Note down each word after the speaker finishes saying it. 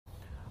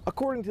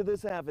According to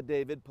this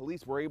affidavit,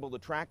 police were able to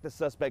track the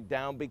suspect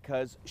down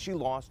because she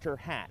lost her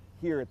hat.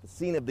 Here at the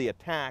scene of the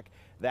attack,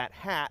 that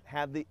hat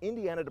had the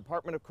Indiana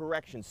Department of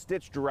Corrections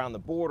stitched around the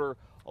border,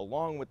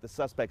 along with the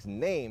suspect's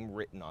name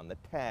written on the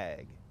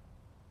tag.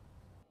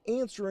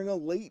 Answering a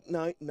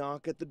late-night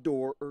knock at the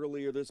door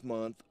earlier this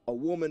month, a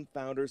woman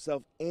found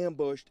herself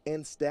ambushed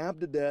and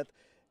stabbed to death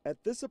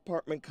at this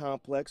apartment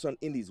complex on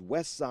Indy's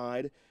west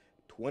side.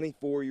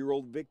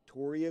 24-year-old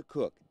Victoria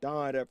Cook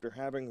died after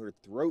having her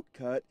throat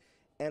cut,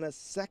 and a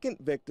second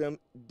victim,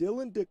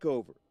 Dylan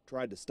Dickover,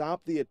 tried to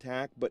stop the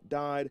attack but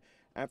died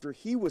after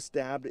he was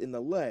stabbed in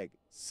the leg,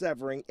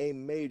 severing a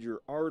major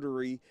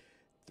artery.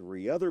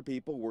 3 other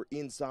people were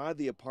inside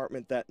the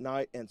apartment that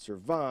night and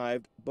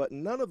survived, but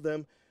none of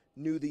them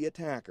knew the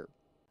attacker.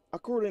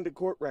 According to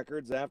court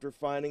records, after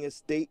finding a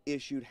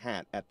state-issued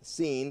hat at the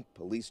scene,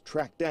 police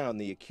tracked down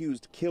the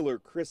accused killer,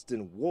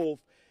 Kristen Wolf,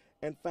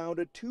 and found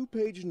a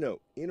 2-page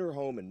note in her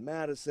home in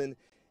Madison.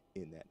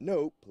 In that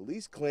note,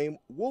 police claim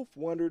Wolf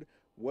wondered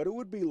what it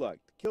would be like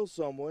to kill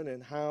someone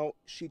and how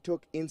she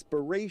took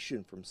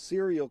inspiration from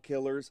serial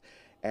killers,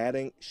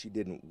 adding she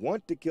didn't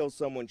want to kill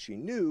someone she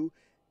knew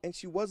and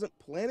she wasn't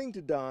planning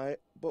to die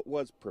but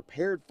was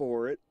prepared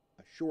for it.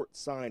 A short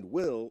signed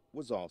will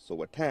was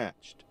also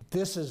attached.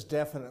 This is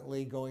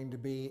definitely going to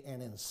be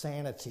an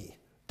insanity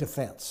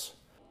defense.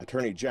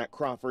 Attorney Jack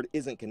Crawford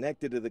isn't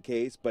connected to the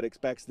case but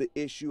expects the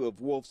issue of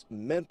Wolf's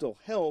mental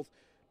health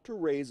to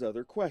raise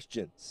other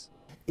questions.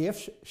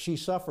 If she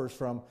suffers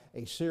from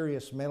a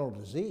serious mental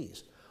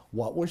disease,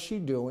 what was she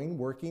doing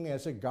working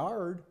as a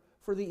guard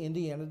for the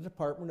Indiana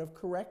Department of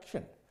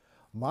Correction?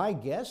 My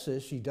guess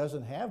is she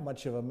doesn't have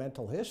much of a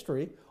mental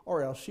history,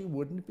 or else she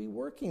wouldn't be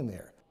working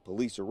there.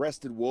 Police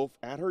arrested Wolf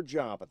at her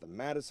job at the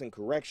Madison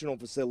Correctional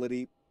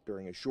Facility.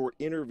 During a short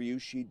interview,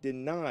 she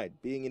denied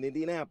being in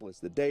Indianapolis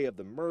the day of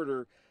the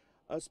murder.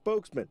 A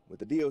spokesman with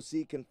the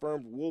DOC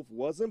confirmed Wolf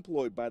was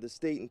employed by the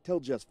state until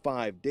just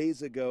 5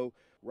 days ago,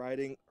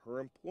 writing her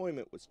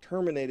employment was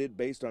terminated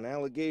based on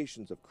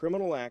allegations of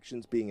criminal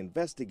actions being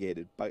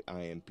investigated by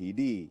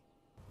IMPD.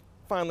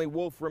 Finally,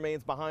 Wolf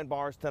remains behind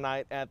bars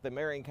tonight at the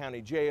Marion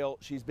County Jail.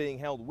 She's being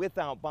held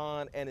without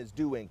bond and is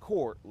due in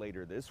court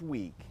later this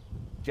week.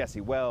 Jesse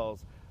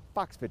Wells,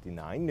 Fox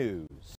 59 News.